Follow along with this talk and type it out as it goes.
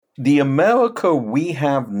The America we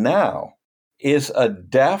have now is a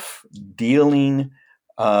death dealing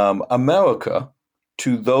America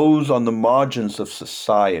to those on the margins of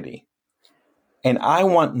society. And I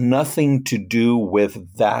want nothing to do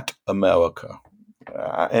with that America.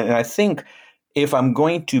 And I think if I'm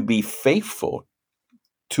going to be faithful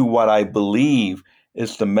to what I believe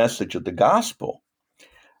is the message of the gospel,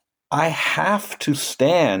 I have to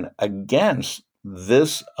stand against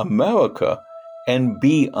this America and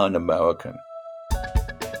be un-American.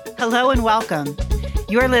 Hello and welcome.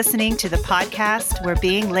 You are listening to the podcast where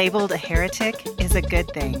being labeled a heretic is a good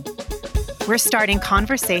thing. We're starting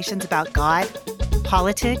conversations about God,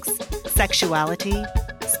 politics, sexuality,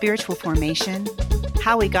 spiritual formation,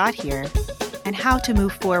 how we got here, and how to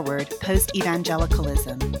move forward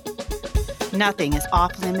post-evangelicalism. Nothing is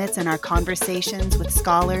off limits in our conversations with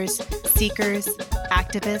scholars, seekers,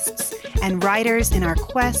 activists, and writers in our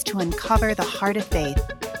quest to uncover the heart of faith.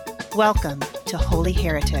 Welcome to Holy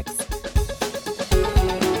Heretics.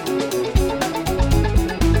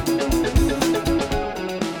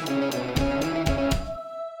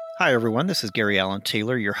 Hi, everyone. This is Gary Allen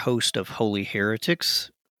Taylor, your host of Holy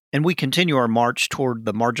Heretics. And we continue our march toward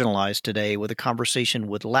the marginalized today with a conversation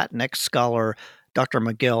with Latinx scholar Dr.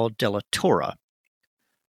 Miguel de la Torre.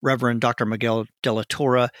 Reverend Dr. Miguel de la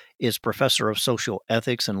Torre is professor of social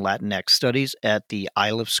ethics and Latinx studies at the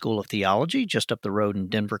Iliff School of Theology, just up the road in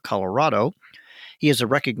Denver, Colorado. He is a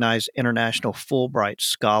recognized international Fulbright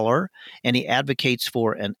scholar, and he advocates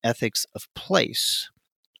for an ethics of place.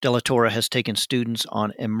 De la Torre has taken students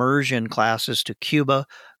on immersion classes to Cuba,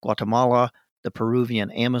 Guatemala, the Peruvian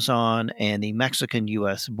Amazon, and the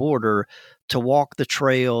Mexican-U.S. border to walk the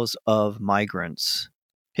trails of migrants.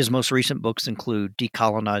 His most recent books include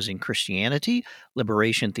Decolonizing Christianity,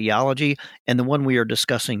 Liberation Theology, and the one we are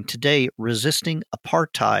discussing today, Resisting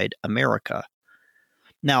Apartheid America.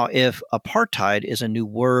 Now, if apartheid is a new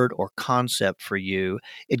word or concept for you,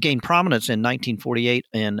 it gained prominence in 1948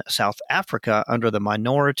 in South Africa under the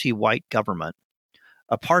minority white government.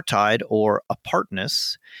 Apartheid, or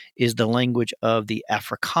apartness, is the language of the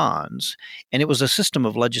Afrikaans, and it was a system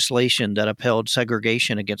of legislation that upheld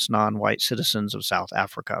segregation against non-white citizens of South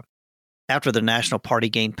Africa. After the National Party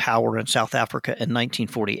gained power in South Africa in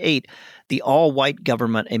 1948, the all-white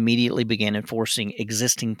government immediately began enforcing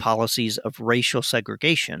existing policies of racial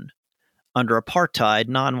segregation. Under apartheid,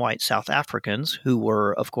 non-white South Africans, who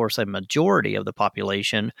were, of course, a majority of the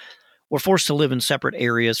population, were forced to live in separate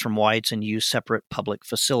areas from whites and use separate public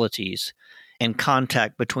facilities, and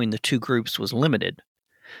contact between the two groups was limited.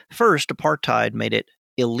 First, apartheid made it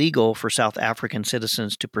illegal for South African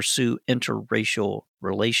citizens to pursue interracial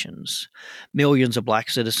relations. Millions of black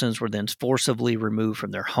citizens were then forcibly removed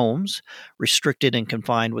from their homes, restricted and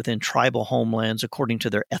confined within tribal homelands according to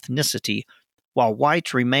their ethnicity, while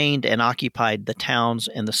whites remained and occupied the towns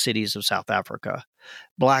and the cities of South Africa.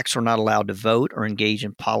 Blacks were not allowed to vote or engage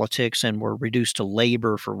in politics and were reduced to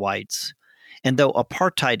labor for whites. And though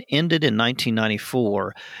apartheid ended in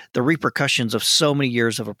 1994, the repercussions of so many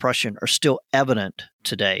years of oppression are still evident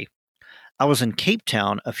today. I was in Cape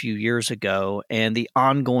Town a few years ago, and the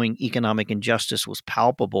ongoing economic injustice was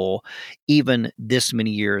palpable even this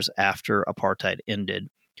many years after apartheid ended.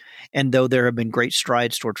 And though there have been great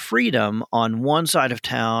strides toward freedom, on one side of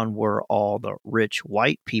town were all the rich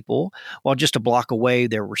white people, while just a block away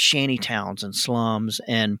there were shanty towns and slums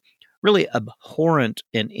and really abhorrent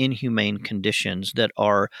and inhumane conditions that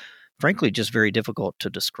are, frankly, just very difficult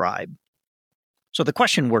to describe. So the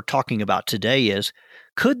question we're talking about today is,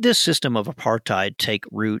 could this system of apartheid take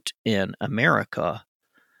root in America?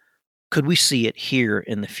 Could we see it here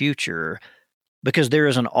in the future? Because there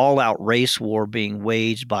is an all-out race war being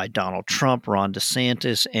waged by Donald Trump, Ron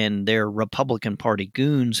DeSantis, and their Republican Party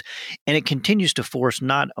goons, and it continues to force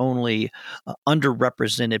not only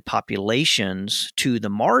underrepresented populations to the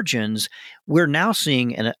margins, we're now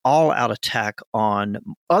seeing an all-out attack on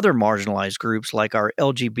other marginalized groups like our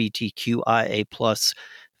LGBTQIA+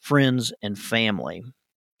 friends and family.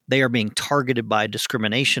 They are being targeted by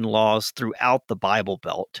discrimination laws throughout the Bible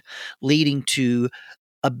Belt, leading to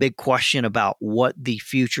a big question about what the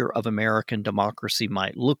future of American democracy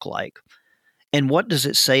might look like. And what does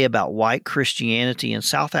it say about white Christianity in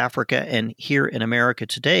South Africa and here in America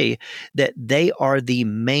today that they are the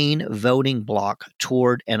main voting bloc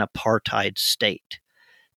toward an apartheid state?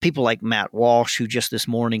 People like Matt Walsh, who just this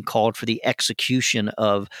morning called for the execution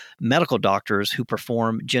of medical doctors who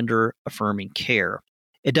perform gender-affirming care.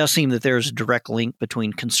 It does seem that there's a direct link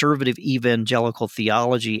between conservative evangelical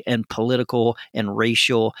theology and political and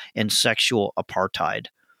racial and sexual apartheid.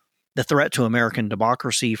 The threat to American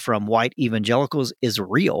democracy from white evangelicals is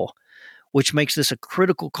real. which makes this a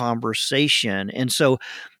critical conversation. And so,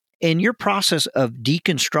 in your process of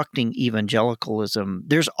deconstructing evangelicalism,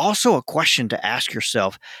 there's also a question to ask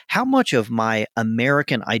yourself: how much of my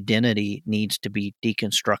American identity needs to be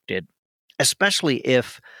deconstructed, especially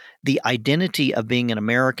if the identity of being an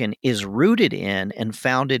American is rooted in and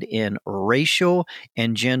founded in racial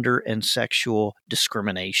and gender and sexual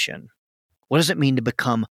discrimination? What does it mean to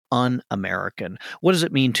become un-American? What does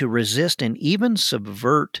it mean to resist and even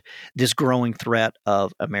subvert this growing threat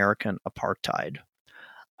of American apartheid?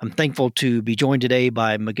 I'm thankful to be joined today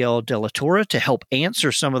by Miguel de la Torre to help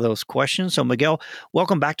answer some of those questions. So, Miguel,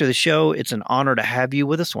 welcome back to the show. It's an honor to have you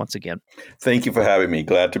with us once again. Thank you for having me.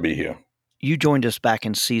 Glad to be here. You joined us back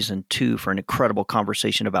in season 2 for an incredible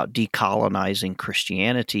conversation about decolonizing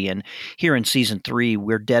Christianity. And here in season 3,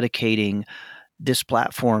 we're dedicating this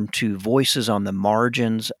platform to voices on the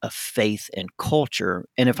margins of faith and culture.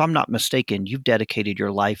 And if I'm not mistaken, you've dedicated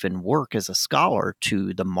your life and work as a scholar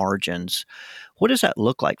to the margins. What does that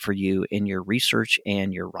look like for you in your research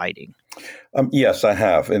and your writing? Yes, I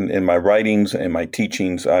have. In my writings and my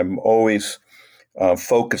teachings, I'm always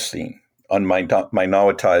focusing on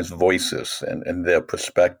minoritized voices and their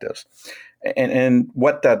perspectives. And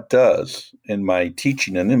what that does in my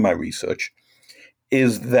teaching and in my research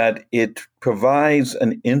is that it provides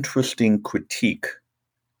an interesting critique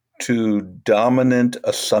to dominant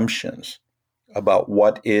assumptions about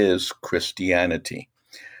what is Christianity.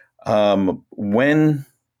 When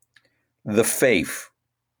the faith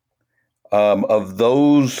of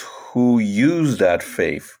those who use that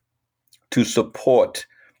faith to support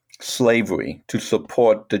slavery, to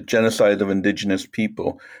support the genocide of indigenous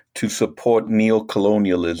people, to support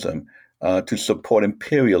neocolonialism, to support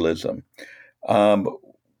imperialism,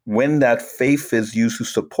 when that faith is used to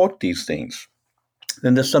support these things,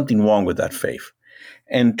 then there's something wrong with that faith.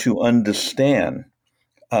 And to understand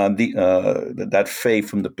that faith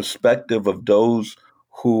from the perspective of those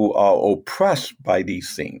who are oppressed by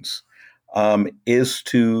these things is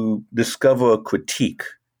to discover a critique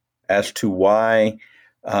as to why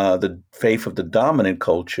the faith of the dominant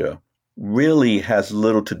culture really has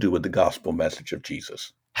little to do with the gospel message of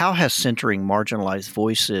Jesus. How has centering marginalized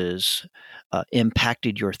voices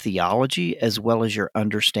impacted your theology as well as your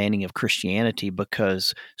understanding of Christianity?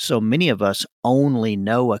 Because so many of us only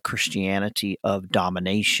know a Christianity of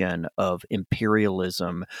domination, of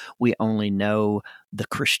imperialism. We only know the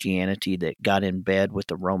Christianity that got in bed with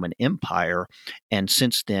the Roman Empire and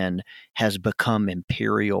since then has become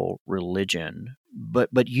imperial religion.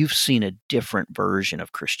 But you've seen a different version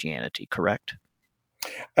of Christianity, correct?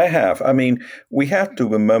 I have. I mean, we have to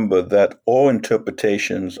remember that all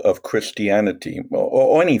interpretations of Christianity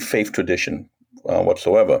or any faith tradition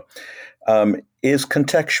whatsoever is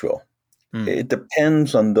contextual. It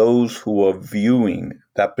depends on those who are viewing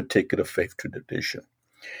that particular faith tradition.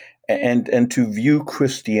 And to view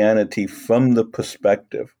Christianity from the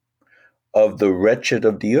perspective of the wretched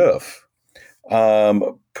of the earth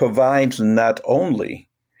provides not only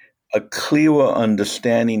a clearer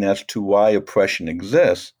understanding as to why oppression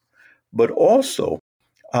exists, but also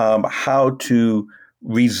how to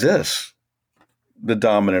resist the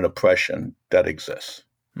dominant oppression that exists.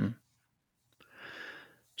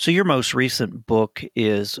 So your most recent book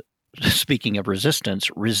is, speaking of resistance,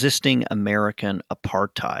 Resisting American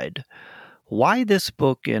Apartheid. Why this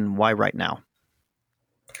book and why right now?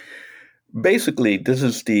 Basically, this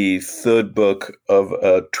is the third book of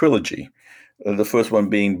a trilogy. The first one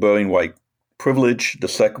being Burying White Privilege, the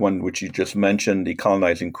second one, which you just mentioned,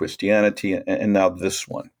 Decolonizing Christianity, and now this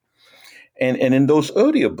one. And in those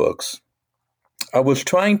earlier books, I was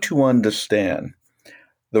trying to understand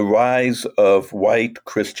the rise of white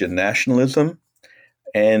Christian nationalism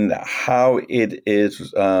and how it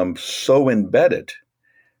is so embedded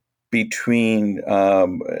between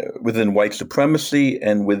within white supremacy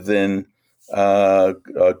and within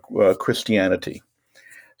Christianity.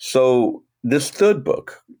 So this third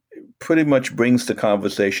book pretty much brings the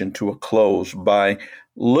conversation to a close by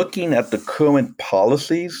looking at the current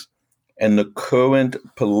policies and the current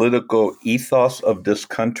political ethos of this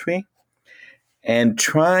country and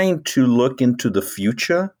trying to look into the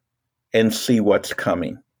future and see what's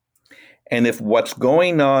coming. And if what's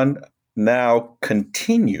going on now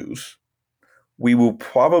continues, we will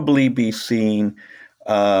probably be seeing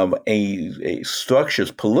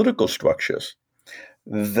political structures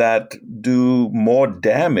that do more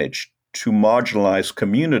damage to marginalized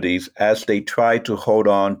communities as they try to hold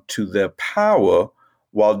on to their power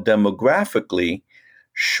while demographically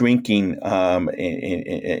shrinking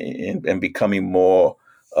and becoming more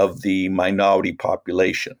of the minority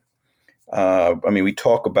population. We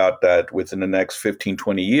talk about that within the next 15,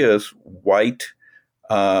 20 years, white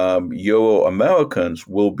Euro-Americans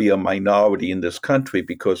will be a minority in this country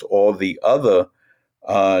because all the other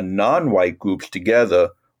non-white groups together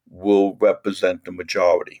will represent the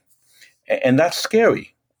majority. And that's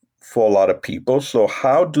scary for a lot of people. So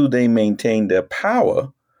how do they maintain their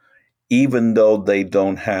power even though they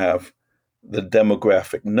don't have the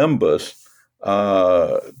demographic numbers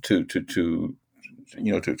to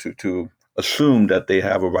assume that they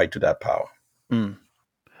have a right to that power?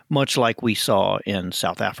 Much like we saw in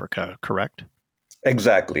South Africa, correct?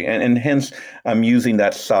 Exactly. And hence I'm using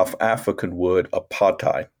that South African word,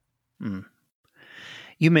 apartheid.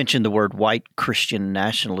 You mentioned the word white Christian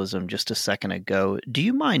nationalism just a second ago. Do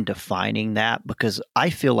you mind defining that? Because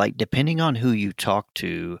I feel like depending on who you talk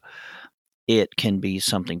to, it can be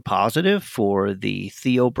something positive for the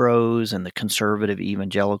theobros and the conservative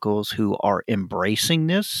evangelicals who are embracing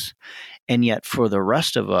this. And yet for the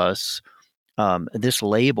rest of us, this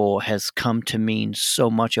label has come to mean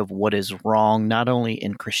so much of what is wrong, not only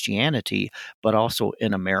in Christianity, but also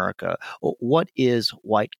in America. What is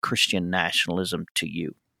white Christian nationalism to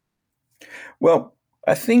you? Well,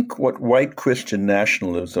 I think what white Christian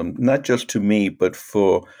nationalism, not just to me, but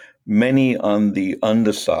for many on the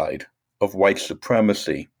underside of white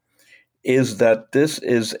supremacy, is that this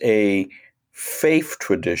is a faith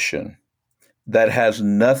tradition that has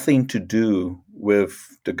nothing to do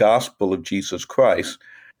with the gospel of Jesus Christ,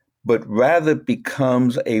 but rather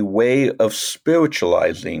becomes a way of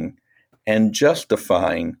spiritualizing and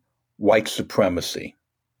justifying white supremacy.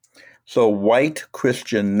 So white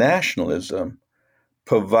Christian nationalism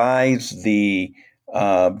provides the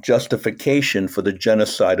justification for the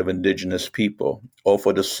genocide of indigenous people, or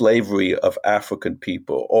for the slavery of African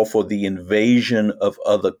people, or for the invasion of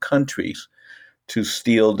other countries to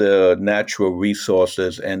steal their natural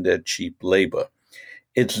resources and their cheap labor.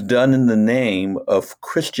 It's done in the name of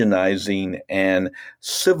Christianizing and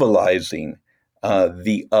civilizing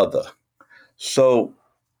the other. So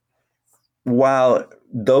while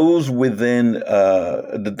those within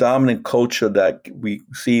the dominant culture that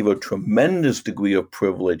receive a tremendous degree of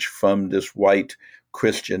privilege from this white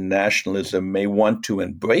Christian nationalism may want to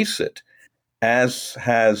embrace it, as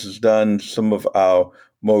has done some of our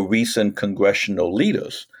more recent congressional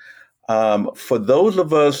leaders, for those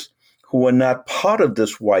of us who are not part of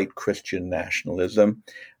this white Christian nationalism,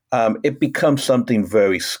 it becomes something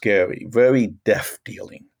very scary, very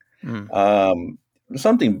death-dealing,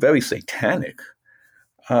 something very satanic.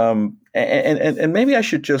 And maybe I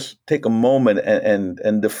should just take a moment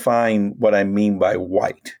and define what I mean by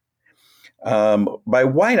white. By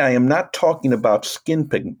white, I am not talking about skin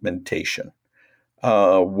pigmentation.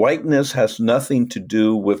 Whiteness has nothing to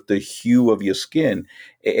do with the hue of your skin.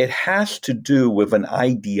 It has to do with an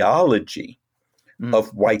ideology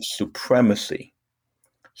of white supremacy.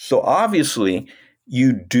 So obviously,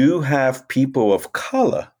 you do have people of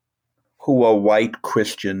color who are white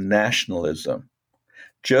Christian nationalism,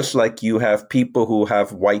 just like you have people who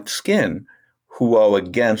have white skin who are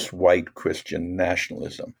against white Christian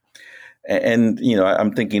nationalism. And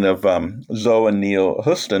I'm thinking of Zoe Neale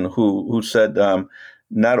Hurston, who said,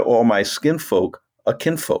 "Not all my skin folk are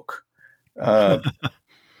kinfolk."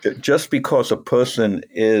 Just because a person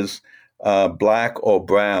is black or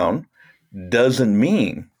brown doesn't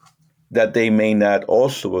mean that they may not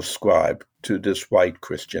also ascribe to this white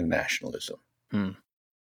Christian nationalism.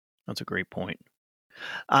 That's a great point.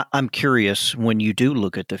 I'm curious, when you do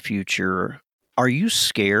look at the future, are you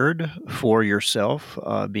scared for yourself,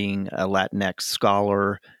 being a Latinx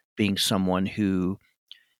scholar, being someone who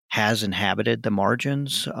has inhabited the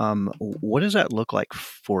margins? What does that look like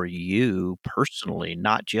for you personally,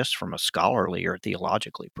 not just from a scholarly or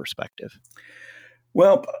theologically perspective?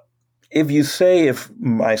 Well, if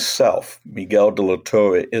myself, Miguel de la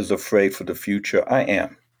Torre, is afraid for the future, I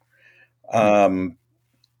am.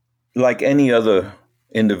 Like any other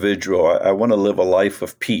individual, I want to live a life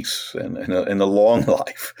of peace and a long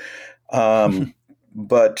life.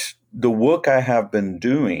 But the work I have been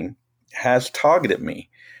doing has targeted me.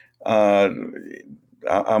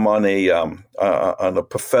 I'm on a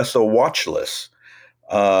professor watch list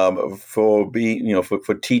for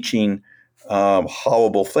teaching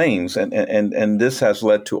horrible things, and this has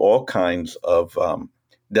led to all kinds of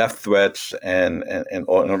death threats and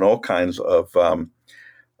all kinds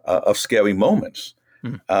of scary moments,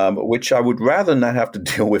 which I would rather not have to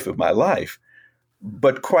deal with in my life.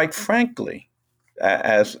 But quite frankly,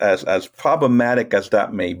 as problematic as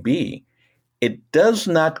that may be, it does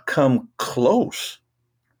not come close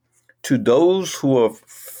to those who are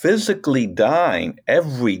physically dying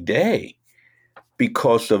every day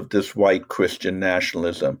because of this white Christian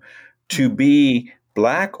nationalism. To be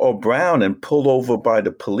black or brown and pulled over by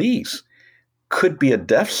the police could be a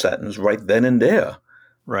death sentence right then and there.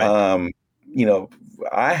 Right.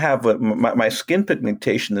 I have my skin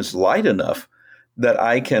pigmentation is light enough that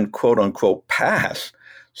I can quote unquote pass.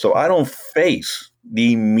 So I don't face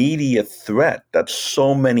the immediate threat that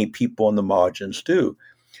so many people on the margins do.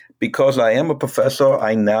 Because I am a professor,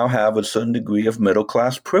 I now have a certain degree of middle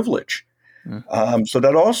class privilege. So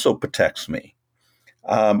that also protects me.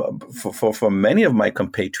 For many of my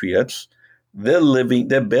compatriots,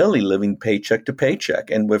 they're barely living paycheck to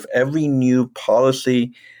paycheck. And with every new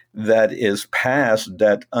policy that is passed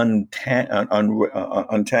that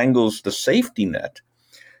untangles the safety net,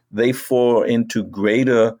 they fall into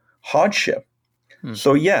greater hardship.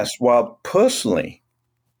 So yes, while personally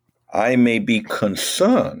I may be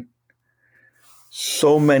concerned,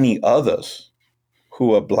 so many others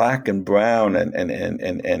who are black and brown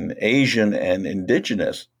and Asian and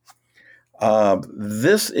indigenous,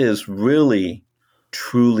 this is really,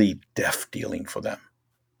 truly death dealing for them.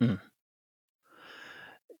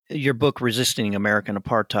 Your book, Resisting American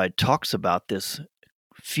Apartheid, talks about this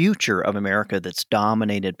future of America that's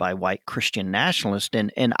dominated by white Christian nationalists.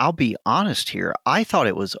 And I'll be honest here, I thought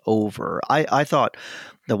it was over. I thought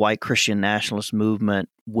the white Christian nationalist movement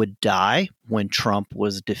would die when Trump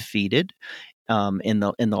was defeated in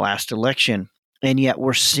the last election. And yet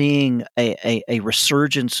we're seeing a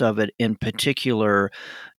resurgence of it, in particular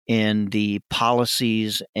in the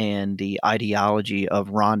policies and the ideology of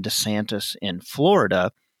Ron DeSantis in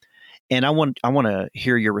Florida. And I want to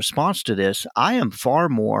hear your response to this. I am far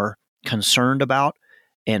more concerned about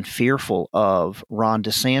and fearful of Ron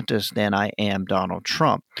DeSantis than I am Donald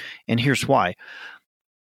Trump. And here's why.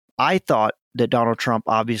 I thought that Donald Trump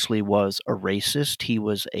obviously was a racist. He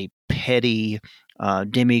was a petty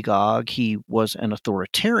demagogue. He was an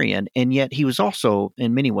authoritarian, and yet he was also,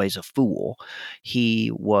 in many ways, a fool.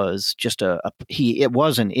 He was just it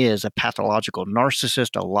was and is a pathological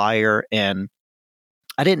narcissist, a liar, and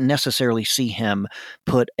I didn't necessarily see him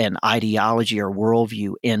put an ideology or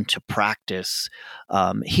worldview into practice.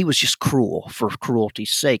 He was just cruel for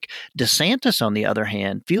cruelty's sake. DeSantis, on the other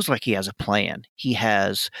hand, feels like he has a plan. He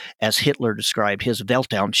has, as Hitler described, his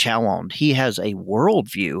Weltanschauung. He has a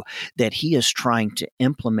worldview that he is trying to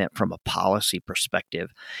implement from a policy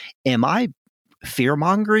perspective. Am I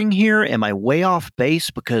fear-mongering here? Am I way off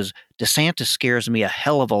base? Because DeSantis scares me a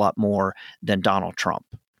hell of a lot more than Donald Trump.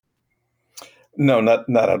 No, not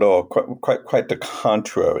at all. Quite the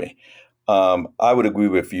contrary. I would agree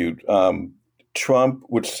with you. Trump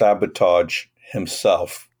would sabotage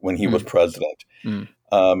himself when he was president.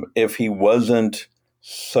 If he wasn't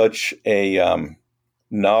such a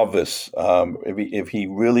novice, if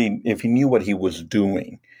he knew what he was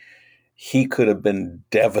doing, he could have been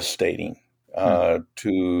devastating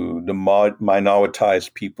to the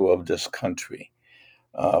minoritized people of this country.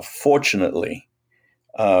 Fortunately,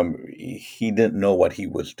 he didn't know what he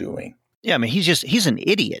was doing. Yeah, I mean, he's an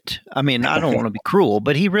idiot. I mean, I don't want to be cruel,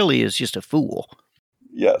 but he really is just a fool.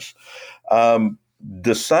 Yes.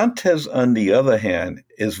 DeSantis, on the other hand,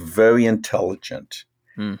 is very intelligent.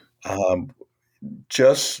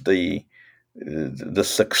 Just the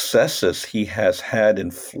successes he has had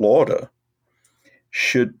in Florida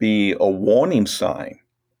should be a warning sign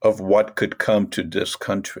of what could come to this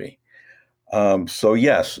country. So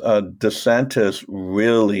yes, DeSantis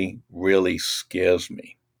really, really scares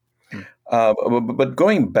me. But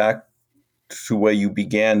going back to where you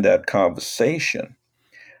began that conversation,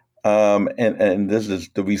 and this is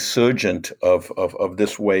the resurgence of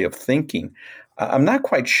this way of thinking, I'm not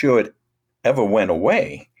quite sure it ever went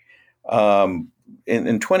away.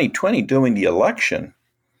 In 2020, during the election,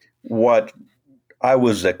 what I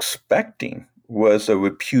was expecting was a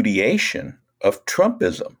repudiation of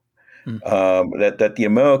Trumpism. That the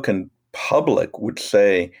American public would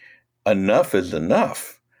say, enough is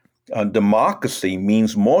enough. Democracy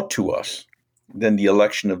means more to us than the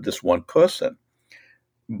election of this one person.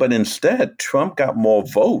 But instead, Trump got more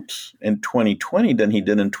votes in 2020 than he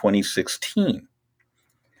did in 2016.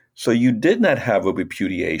 So you did not have a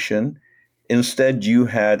repudiation. Instead, you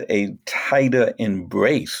had a tighter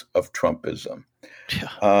embrace of Trumpism.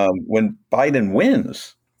 When Biden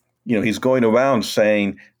wins, he's going around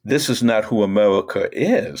saying, this is not who America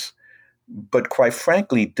is. But quite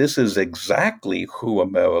frankly, this is exactly who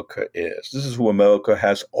America is. This is who America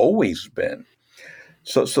has always been.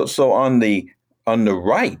 So on the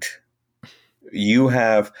right, you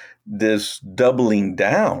have this doubling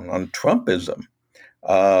down on Trumpism,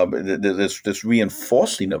 this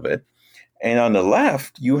reinforcing of it. And on the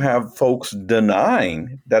left, you have folks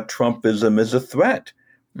denying that Trumpism is a threat,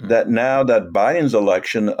 that now that Biden's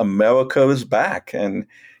election, America is back. And,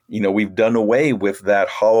 we've done away with that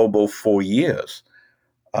horrible 4 years.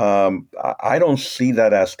 I don't see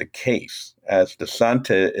that as the case, as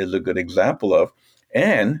DeSantis is a good example of,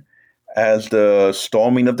 and as the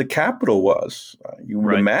storming of the Capitol was. You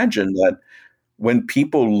would imagine that when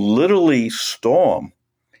people literally storm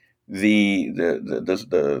the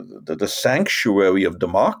sanctuary of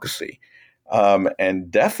democracy,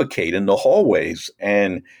 and defecate in the hallways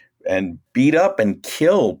and beat up and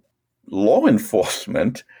kill law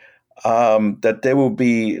enforcement, that there will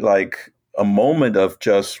be like a moment of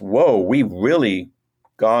just, whoa, we've really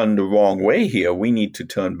gone the wrong way here. We need to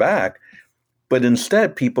turn back. But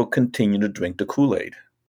instead, people continue to drink the Kool-Aid.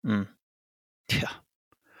 Yeah.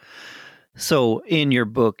 So in your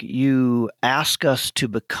book, you ask us to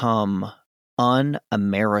become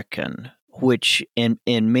un-American, which in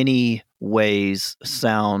many ways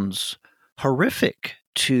sounds horrific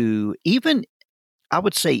to even, I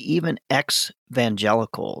would say, even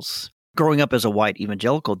ex-evangelicals. Growing up as a white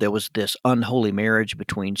evangelical, there was this unholy marriage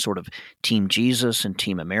between sort of Team Jesus and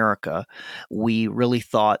Team America. We really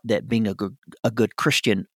thought that being a good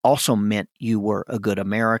Christian also meant you were a good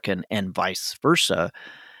American and vice versa.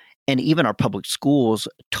 And even our public schools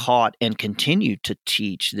taught and continue to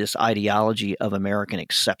teach this ideology of American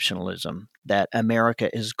exceptionalism, that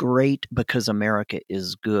America is great because America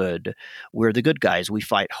is good. We're the good guys. We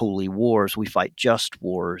fight holy wars. We fight just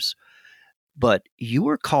wars. But you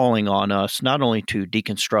are calling on us not only to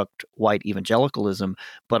deconstruct white evangelicalism,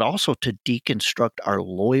 but also to deconstruct our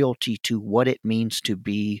loyalty to what it means to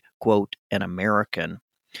be, quote, an American.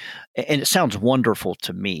 And it sounds wonderful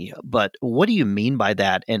to me, but what do you mean by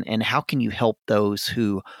that? And how can you help those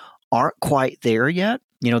who aren't quite there yet?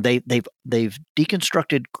 They've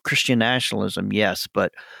deconstructed Christian nationalism, yes,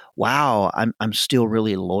 but wow, I'm still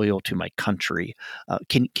really loyal to my country.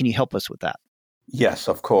 Can you help us with that? Yes,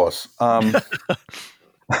 of course. I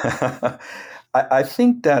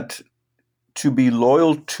think that to be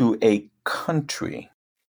loyal to a country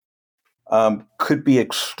could be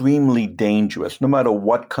extremely dangerous, no matter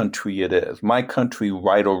what country it is. My country,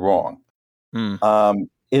 right or wrong,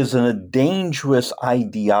 is a dangerous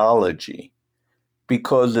ideology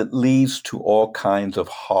because it leads to all kinds of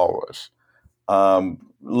horrors.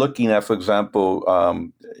 Looking at, for example,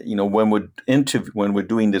 when we're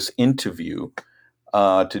doing this interview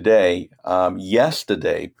today,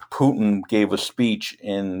 yesterday, Putin gave a speech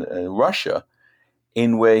in Russia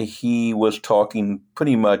in where he was talking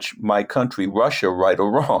pretty much my country, Russia, right or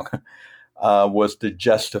wrong, was the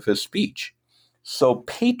gist of his speech. So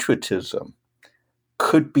patriotism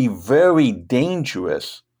could be very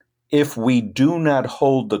dangerous if we do not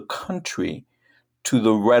hold the country to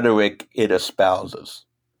the rhetoric it espouses.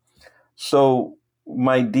 So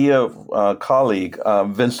my dear colleague,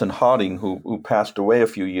 Vincent Harding, who passed away a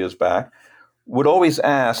few years back, would always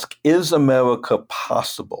ask, is America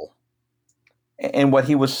possible? And what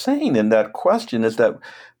he was saying in that question is that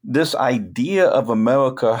this idea of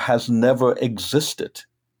America has never existed.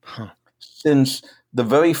 Since the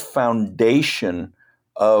very foundation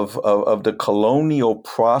of the colonial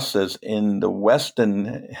process in the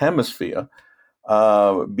Western Hemisphere,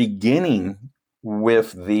 beginning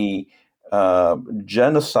with the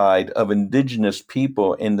genocide of indigenous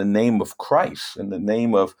people in the name of Christ, in the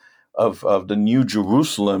name of the New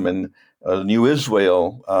Jerusalem and New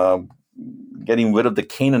Israel, getting rid of the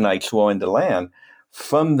Canaanites who are in the land.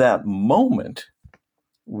 From that moment,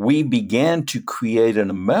 we began to create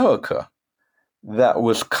an America that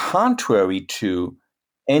was contrary to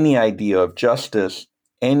any idea of justice,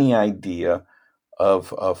 any idea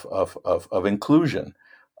of inclusion.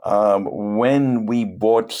 When we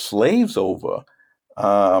brought slaves over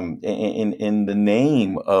in the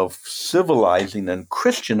name of civilizing and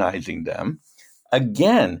Christianizing them,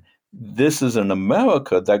 again, this is an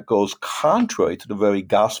America that goes contrary to the very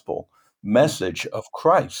gospel message of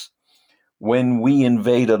Christ. When we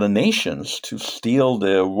invade other nations to steal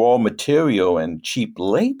their raw material and cheap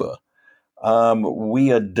labor,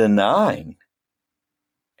 we are denying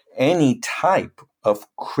any type of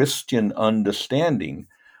Christian understanding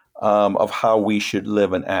of how we should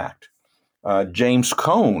live and act. James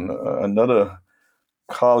Cone, another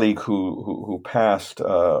colleague who passed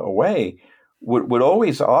away, would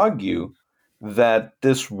always argue that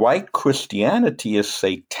this white Christianity is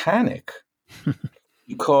satanic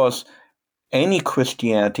because any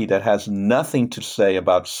Christianity that has nothing to say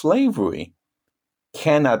about slavery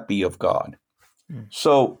cannot be of God.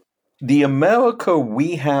 So the America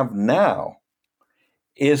we have now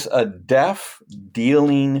is a deaf,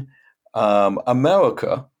 dealing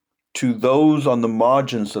America to those on the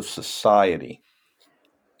margins of society.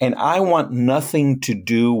 And I want nothing to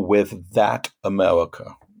do with that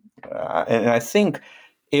America. And I think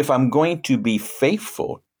if I'm going to be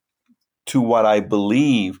faithful to what I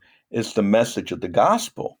believe is the message of the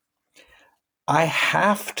gospel, I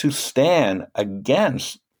have to stand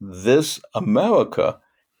against this America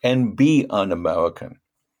and be un-American.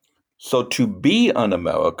 So to be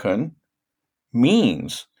un-American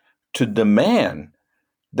means to demand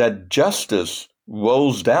that justice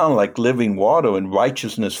rolls down like living water and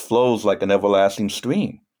righteousness flows like an everlasting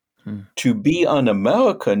stream. To be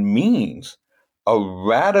un-American means a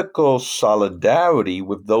radical solidarity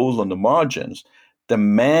with those on the margins,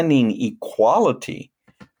 demanding equality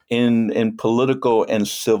in political and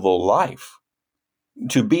civil life.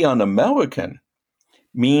 To be un-American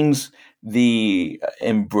means the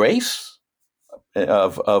embrace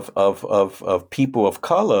of people of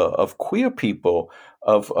color, of queer people,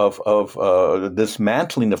 of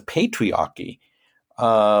dismantling of patriarchy,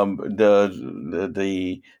 the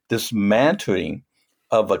dismantling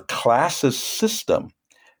of a classist system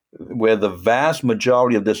where the vast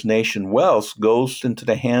majority of this nation's wealth goes into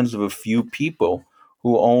the hands of a few people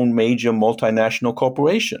who own major multinational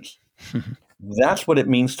corporations. That's what it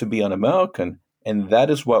means to be un-American, and that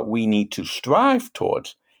is what we need to strive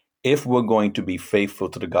towards if we're going to be faithful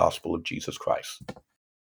to the gospel of Jesus Christ.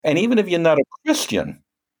 And even if you're not a Christian,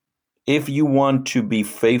 if you want to be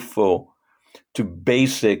faithful to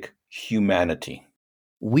basic humanity.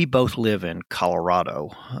 We both live in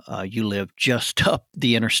Colorado. You live just up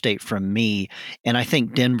the interstate from me, and I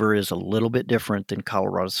think Denver is a little bit different than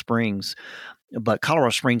Colorado Springs. But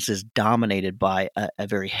Colorado Springs is dominated by a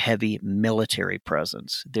very heavy military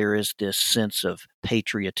presence. There is this sense of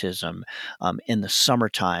patriotism. In the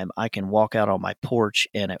summertime, I can walk out on my porch,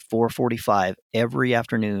 and at 4:45 every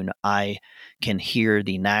afternoon, I can hear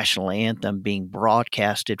the national anthem being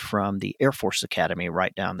broadcasted from the Air Force Academy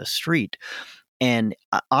right down the street. And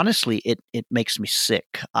honestly, it makes me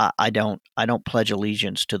sick. I don't pledge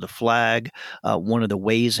allegiance to the flag. One of the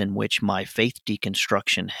ways in which my faith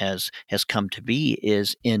deconstruction has come to be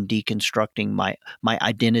is in deconstructing my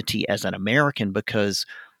identity as an American, because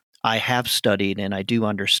I have studied and I do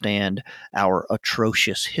understand our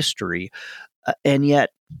atrocious history, and yet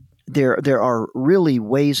there are really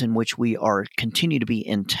ways in which we are continue to be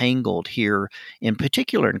entangled here, in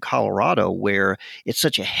particular in Colorado, where it's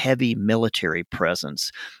such a heavy military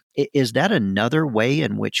presence. Is that another way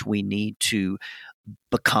in which we need to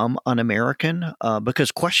become un-American?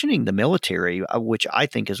 Because questioning the military, which I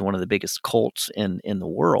think is one of the biggest cults in the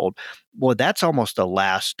world, well, that's almost the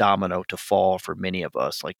last domino to fall for many of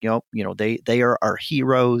us. Like, they are our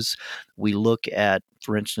heroes. We look at,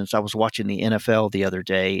 for instance, I was watching the NFL the other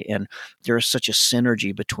day, and there is such a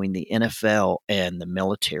synergy between the NFL and the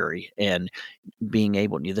military, and being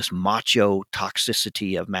able to this macho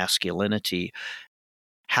toxicity of masculinity.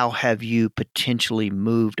 How have you potentially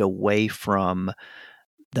moved away from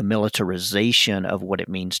the militarization of what it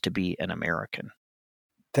means to be an American?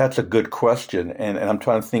 That's a good question. And I'm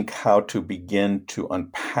trying to think how to begin to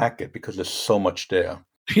unpack it, because there's so much there.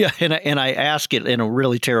 Yeah, and I ask it in a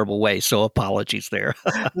really terrible way, so apologies there.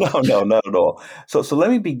 No, not at all. So let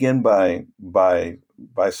me begin by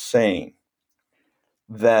saying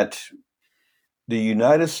that the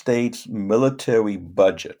United States military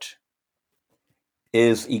budget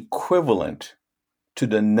is equivalent to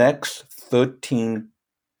the next 13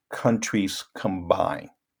 countries combined.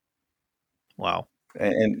 Wow.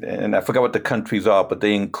 And I forgot what the countries are, but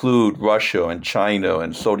they include Russia and China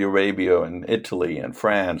and Saudi Arabia and Italy and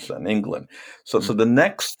France and England. So the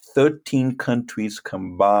next 13 countries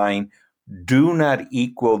combined do not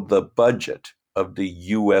equal the budget of the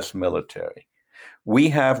U.S. military. We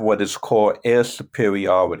have what is called air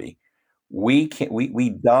superiority. We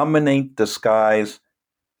dominate the skies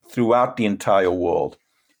throughout the entire world,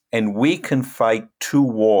 and we can fight two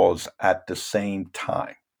wars at the same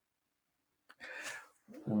time.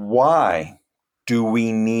 Why do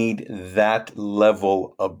we need that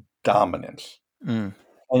level of dominance? And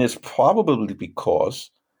it's probably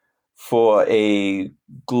because for a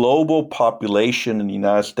global population in the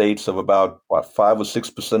United States of about 5 or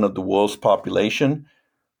 6% of the world's population,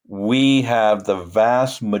 we have the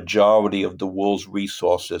vast majority of the world's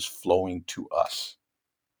resources flowing to us.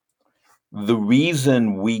 The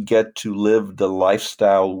reason we get to live the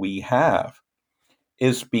lifestyle we have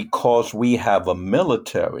is because we have a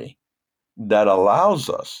military that allows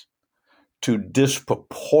us to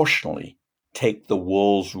disproportionately take the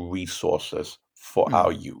world's resources for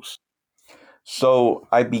our use. So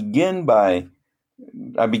I begin by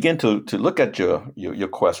I begin to look at your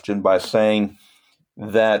question by saying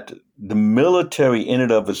that the military in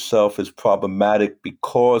and of itself is problematic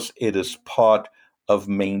because it is part of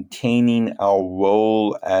maintaining our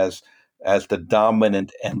role as the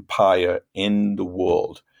dominant empire in the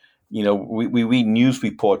world. We read news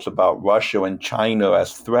reports about Russia and China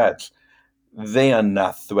as threats. They are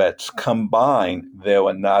not threats. Combined, they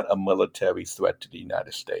are not a military threat to the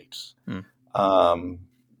United States. Um,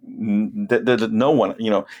 no one,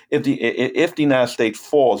 if the United States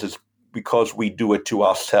falls, it's because we do it to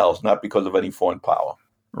ourselves, not because of any foreign power.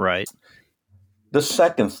 Right. The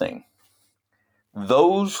second thing,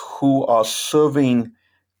 those who are serving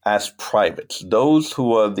as privates, those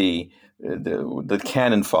who are the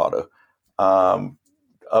cannon fodder,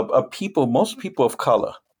 are people, most people of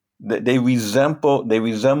color. They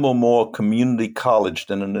resemble more community college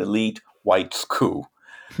than an elite white school.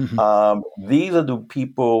 These are the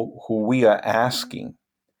people who we are asking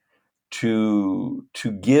to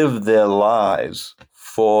give their lives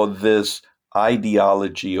for this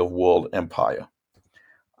ideology of world empire.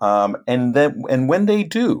 And when they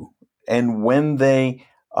do, and when they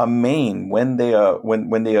are maimed, when they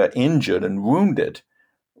are injured and wounded,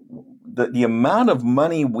 the amount of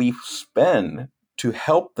money we spend to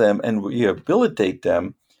help them and rehabilitate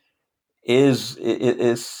them is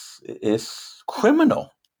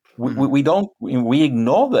criminal. We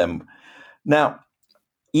ignore them. Now,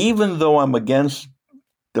 even though I'm against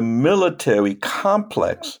the military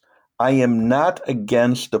complex, I am not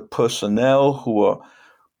against the personnel who are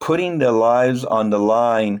putting their lives on the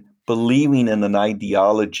line, believing in an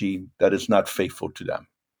ideology that is not faithful to them.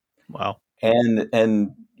 Wow.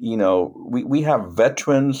 And we have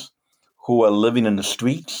veterans who are living in the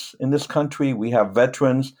streets in this country. We have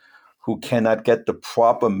veterans who cannot get the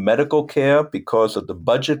proper medical care because of the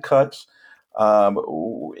budget cuts.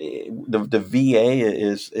 The VA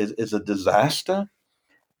is a disaster,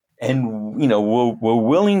 and we're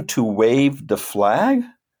willing to wave the flag.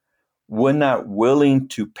 We're not willing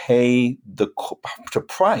to pay the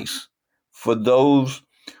price for those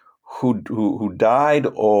who died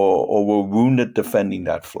or were wounded defending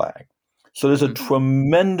that flag. So there's a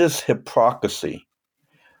tremendous hypocrisy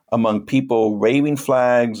among people waving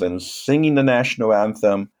flags and singing the national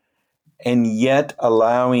anthem, and yet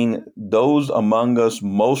allowing those among us,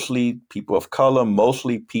 mostly people of color,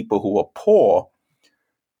 mostly people who are poor,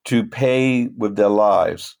 to pay with their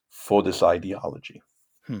lives for this ideology.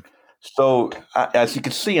 So, as you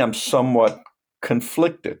can see, I'm somewhat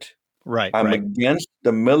conflicted. Right. I'm against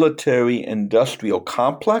the military-industrial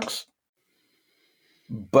complex,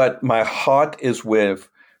 but my heart is with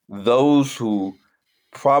those who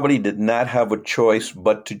probably did not have a choice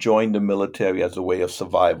but to join the military as a way of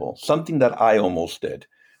survival, something that I almost did.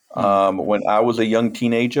 When I was a young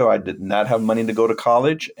teenager, I did not have money to go to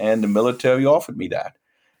college, and the military offered me that.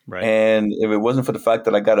 Right. And if it wasn't for the fact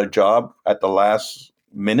that I got a job at the last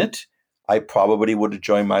minute, I probably would have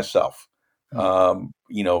joined myself, as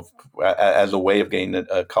a way of getting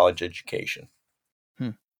a college education.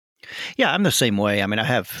 Yeah, I'm the same way. I mean, I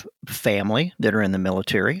have family that are in the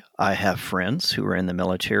military. I have friends who are in the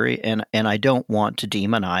military, and I don't want to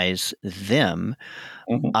demonize them.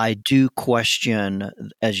 Mm-hmm. I do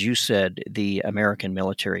question, as you said, the American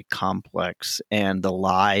military complex and the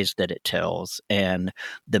lies that it tells and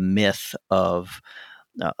the myth of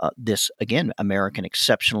this, again, American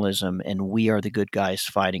exceptionalism, and we are the good guys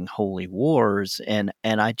fighting holy wars. And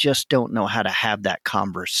I just don't know how to have that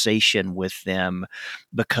conversation with them,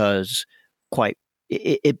 because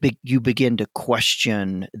you begin to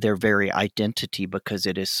question their very identity because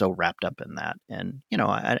it is so wrapped up in that. And,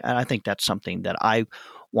 I think that's something that I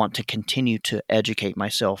want to continue to educate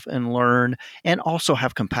myself and learn, and also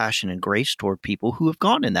have compassion and grace toward people who have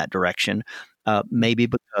gone in that direction. Maybe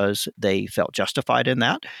because they felt justified in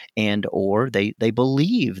that, and or they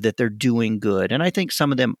believe that they're doing good. And I think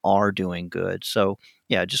some of them are doing good. So,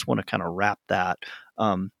 yeah, I just want to kind of wrap that.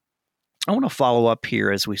 I want to follow up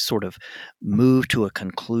here as we sort of move to a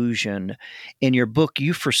conclusion. In your book,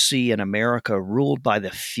 you foresee an America ruled by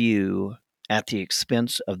the few at the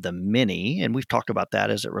expense of the many. And we've talked about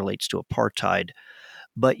that as it relates to apartheid.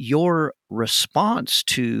 But your response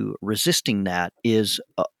to resisting that is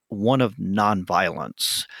one of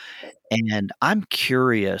nonviolence. And I'm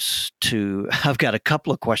curious I've got a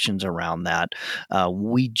couple of questions around that.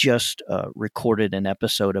 We just recorded an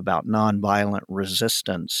episode about nonviolent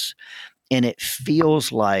resistance. And it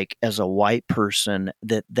feels like, as a white person,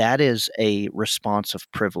 that is a response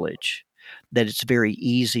of privilege, that it's very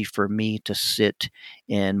easy for me to sit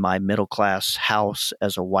in my middle-class house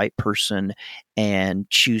as a white person and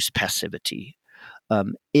choose passivity.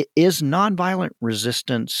 Is nonviolent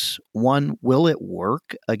resistance, one, will it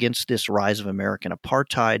work against this rise of American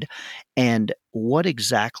apartheid? And what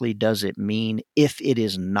exactly does it mean if it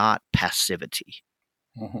is not passivity?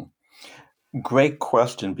 Mhm. Great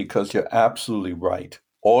question, because you're absolutely right.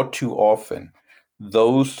 All too often,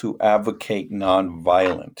 those who advocate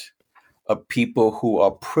nonviolent are people who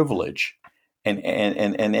are privileged, and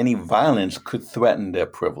any violence could threaten their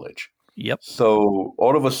privilege. Yep. So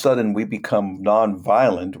all of a sudden, we become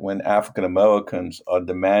nonviolent when African Americans are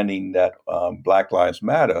demanding that Black Lives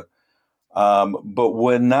Matter, but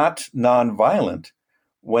we're not nonviolent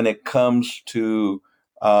when it comes to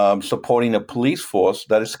supporting a police force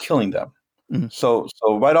that is killing them. Mhm. So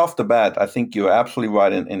right off the bat, I think you're absolutely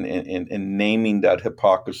right in naming that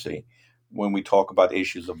hypocrisy when we talk about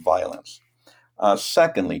issues of violence.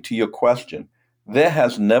 Secondly, to your question, there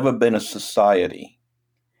has never been a society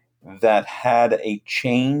that had a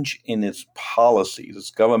change in its policies,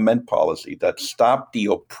 its government policy, that stopped the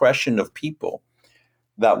oppression of people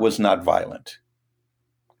that was not violent.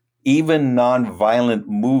 Even nonviolent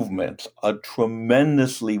movements are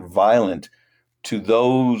tremendously violent to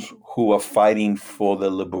those who are fighting for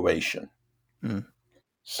their liberation. Mm.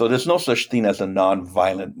 So there's no such thing as a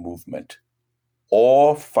nonviolent movement.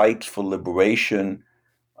 All fights for liberation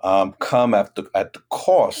come at the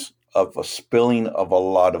cost of a spilling of a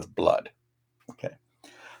lot of blood. Okay.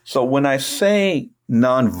 So when I say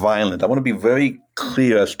nonviolent, I want to be very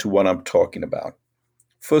clear as to what I'm talking about.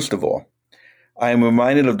 First of all, I am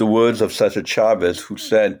reminded of the words of Cesar Chavez, who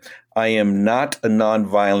said, "I am not a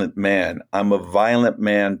nonviolent man. I'm a violent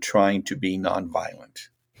man trying to be nonviolent."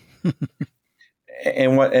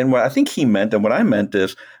 And what I think he meant, and what I meant,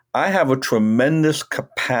 is I have a tremendous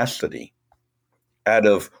capacity out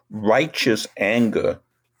of righteous anger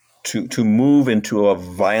to move into a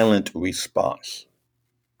violent response.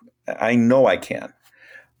 I know I can.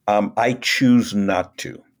 I choose not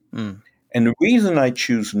to. Mm. And the reason I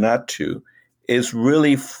choose not to is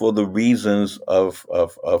really for the reasons of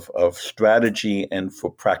strategy and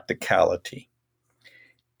for practicality.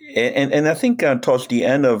 And I think towards the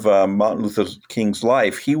end of Martin Luther King's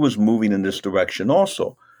life, he was moving in this direction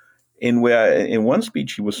also. In one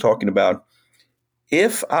speech he was talking about,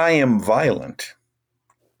 if I am violent,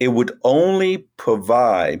 it would only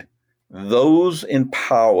provide those in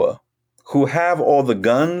power who have all the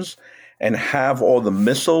guns and have all the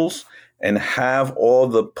missiles and have all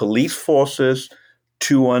the police forces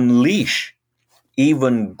to unleash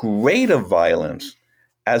even greater violence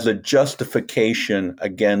as a justification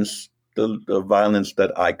against the violence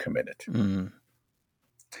that I committed. Mm.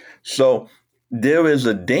 So there is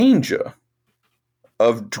a danger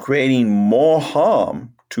of creating more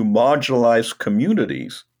harm to marginalized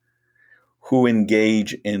communities who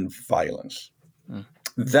engage in violence. Mm.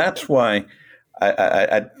 That's why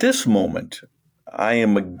at this moment, I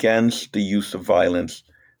am against the use of violence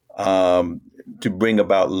to bring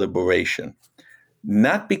about liberation.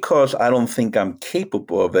 Not because I don't think I'm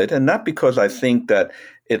capable of it, and not because I think that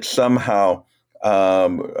it's somehow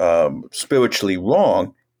spiritually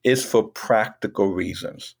wrong. It's for practical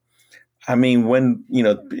reasons. I mean, when,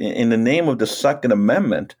 in the name of the Second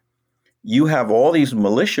Amendment, you have all these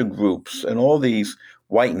militia groups and all these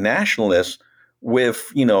white nationalists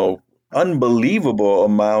with, unbelievable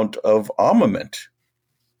amount of armament.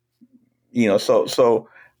 So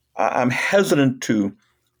I'm hesitant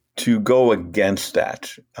to go against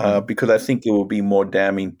that because I think it will be more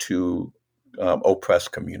damning to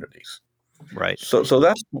oppressed communities. Right. So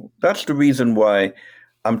that's the reason why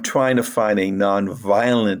I'm trying to find a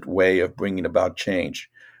nonviolent way of bringing about change,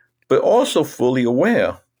 but also fully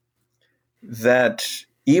aware that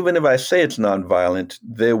even if I say it's nonviolent,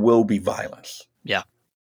 there will be violence. Yeah.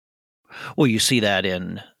 Well, you see that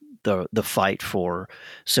in the fight for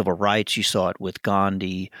civil rights. You saw it with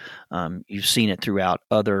Gandhi. You've seen it throughout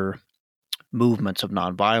other movements of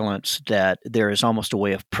nonviolence, that there is almost a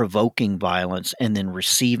way of provoking violence and then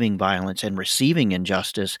receiving violence and receiving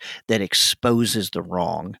injustice that exposes the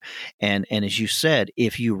wrong. And as you said,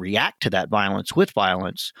 if you react to that violence with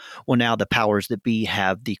violence, well, now the powers that be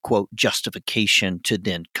have the, quote, justification to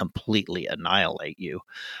then completely annihilate you.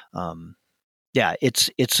 Yeah, it's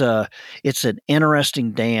an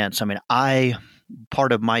interesting dance. I mean,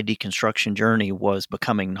 part of my deconstruction journey was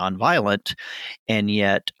becoming nonviolent, and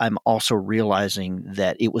yet I'm also realizing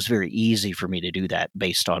that it was very easy for me to do that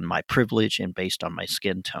based on my privilege and based on my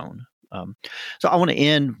skin tone. So I want to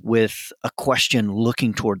end with a question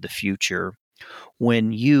looking toward the future.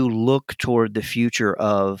 When you look toward the future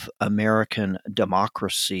of American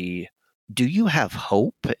democracy, do you have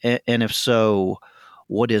hope? And if so,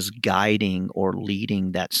 what is guiding or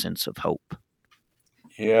leading that sense of hope?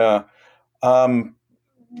 Yeah. Um,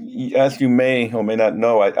 as you may or may not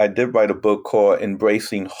know, I did write a book called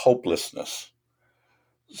Embracing Hopelessness.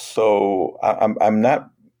 So I'm not,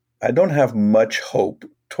 I don't have much hope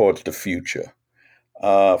towards the future.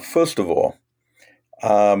 First of all,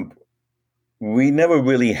 um, we never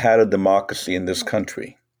really had a democracy in this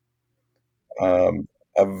country. Um,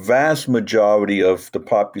 a vast majority of the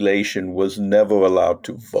population was never allowed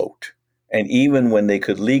to vote. And even when they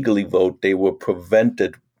could legally vote, they were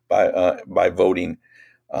prevented by voting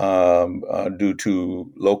due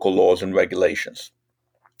to local laws and regulations.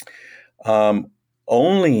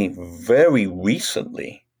 Only very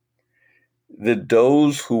recently did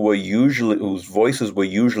those whose voices were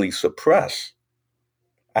usually suppressed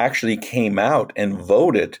actually came out and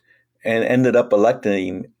voted and ended up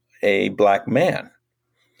electing a black man.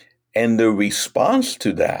 And the response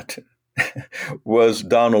to that was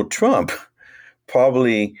Donald Trump,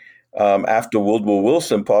 probably after Woodrow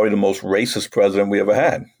Wilson, probably the most racist president we ever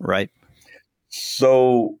had. Right.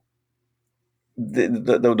 So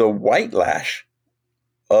the white lash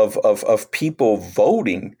of people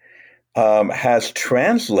voting has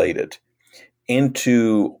translated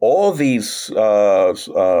into all these laws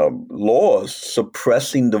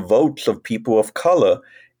suppressing the votes of people of color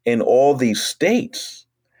in all these states.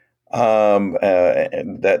 So many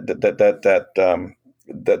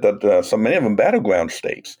of them battleground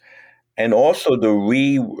states, and also the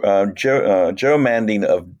gerrymandering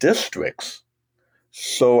of districts,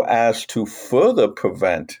 so as to further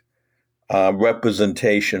prevent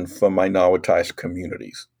representation from minoritized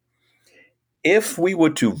communities. If we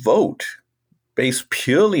were to vote based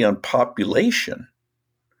purely on population,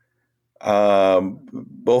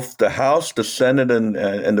 both the House, the Senate,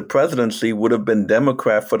 and the presidency would have been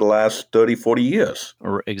Democrat for the last 30, 40 years.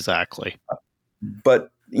 Exactly.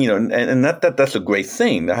 But, and that's a great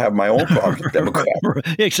thing. I have my own problems with Democrats.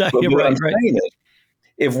 Exactly. But what I'm saying is,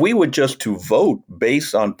 if we were just to vote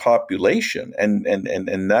based on population and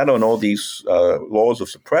not on all these laws of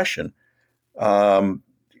suppression,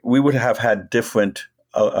 we would have had different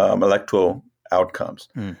electoral outcomes.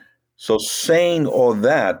 So saying all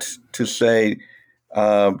that to say,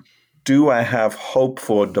 do I have hope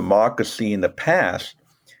for democracy in the past?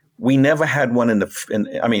 We never had one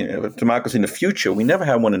democracy in the future. We never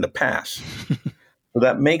had one in the past. So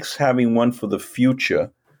that makes having one for the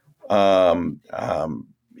future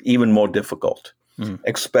even more difficult,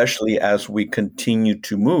 especially as we continue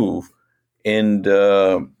to move in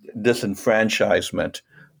the disenfranchisement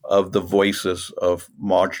of the voices of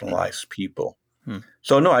marginalized people.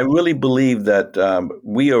 So, no, I really believe that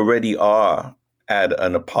we already are at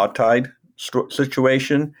an apartheid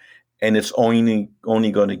situation, and it's only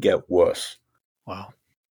going to get worse. Wow.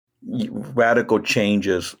 Radical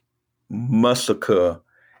changes must occur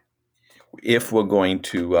if we're going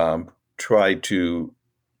to try to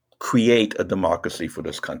create a democracy for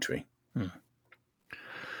this country.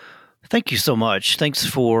 Thank you so much. Thanks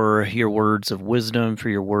for your words of wisdom, for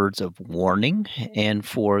your words of warning, and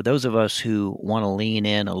for those of us who want to lean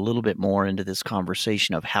in a little bit more into this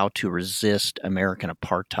conversation of how to resist American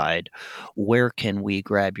apartheid. Where can we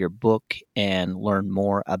grab your book and learn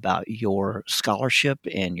more about your scholarship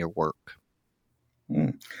and your work?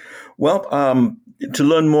 Well, to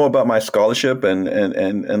learn more about my scholarship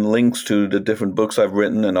and links to the different books I've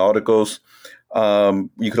written and articles,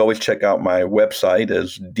 you could always check out my website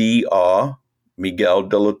as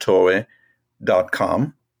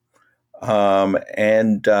drmigueldelatore.com.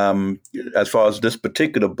 As far as this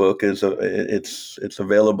particular book it's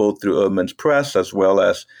available through Eerdmans Press, as well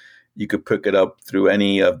as you could pick it up through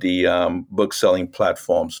any of the book selling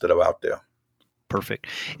platforms that are out there. Perfect.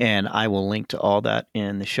 And I will link to all that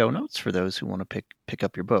in the show notes for those who want to pick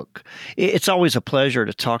up your book. It's always a pleasure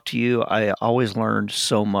to talk to you. I always learned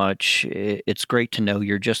so much. It's great to know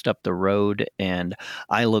you're just up the road, and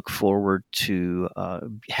I look forward to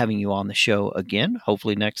having you on the show again,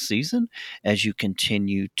 hopefully next season, as you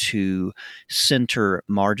continue to center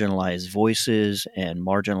marginalized voices and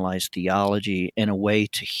marginalized theology in a way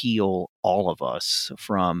to heal all of us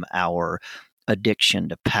from our addiction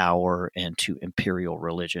to power and to imperial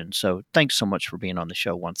religion. So thanks so much for being on the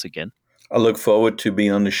show once again. I look forward to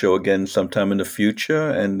being on the show again sometime in the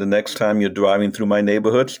future. And the next time you're driving through my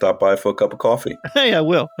neighborhood, stop by for a cup of coffee. Hey, I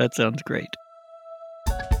will. That sounds great.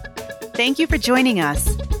 Thank you for joining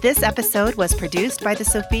us. This episode was produced by the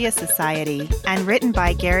Sophia Society and written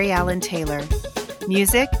by Gary Allen Taylor.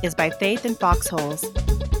 Music is by Faith in Foxholes.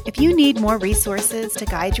 If you need more resources to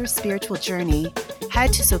guide your spiritual journey,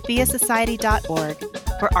 head to sophiasociety.org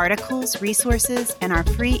for articles, resources, and our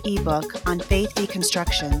free ebook on faith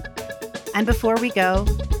deconstruction. And before we go,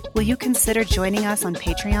 Will you consider joining us on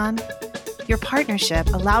Patreon? Your partnership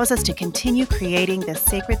allows us to continue creating this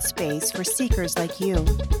sacred space for seekers like you.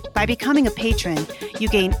 By becoming a patron, you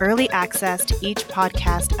gain early access to each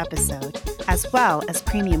podcast episode, as well as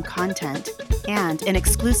premium content and an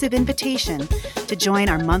exclusive invitation to join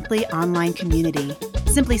our monthly online community.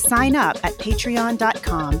 Simply sign up at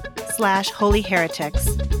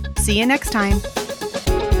patreon.com/holyheretics. See you next time.